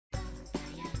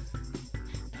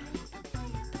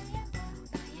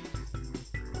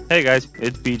Hey guys,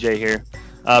 it's BJ here.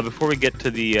 Before we get to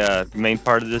the main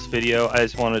part of this video, I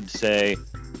just wanted to say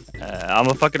I'm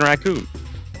a fucking raccoon.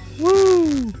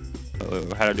 Woo!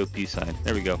 Oh, how do I do a peace sign?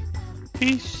 There we go.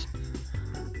 Peace.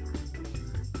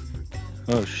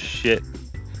 Oh shit.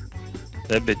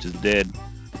 That bitch is dead.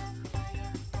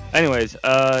 Anyways,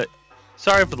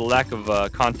 sorry for the lack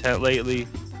of content lately.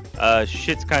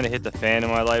 Shit's kind of hit the fan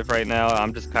in my life right now.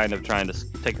 I'm just kind of trying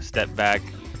to take a step back,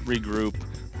 regroup.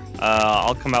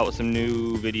 I'll come out with some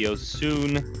new videos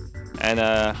soon, and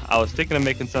I was thinking of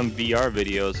making some VR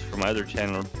videos for my other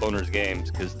channel, Boners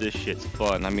Games, because this shit's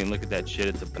fun. I mean, look at that shit,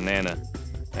 it's a banana,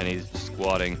 and he's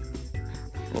squatting.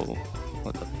 Oh,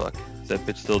 what the fuck? Is that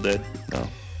bitch still dead? No.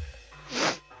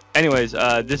 Anyways,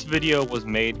 this video was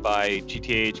made by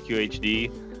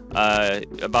GTAHQHD.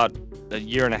 About a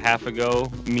year and a half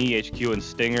ago, me, HQ, and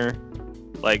Stinger,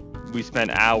 like, we spent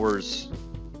hours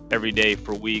every day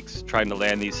for weeks trying to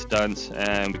land these stunts,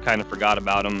 and we kind of forgot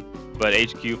about them, but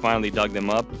HQ finally dug them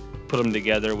up, put them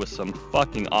together with some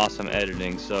fucking awesome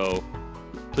editing. So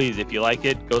please, if you like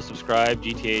it, go subscribe.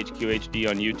 GTAHQHD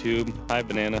on YouTube. Hi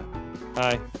banana.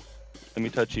 Hi, let me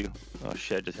touch you. Oh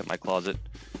shit, I just hit my closet.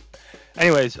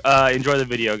 Anyways, enjoy the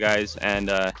video guys, and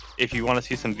if you want to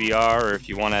see some VR, or if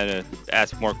you want to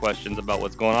ask more questions about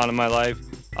what's going on in my life,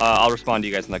 I'll respond to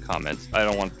you guys in the comments. I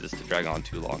don't want this to drag on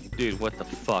too long. Dude, what the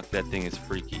fuck? That thing is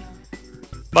freaky.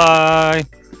 Bye!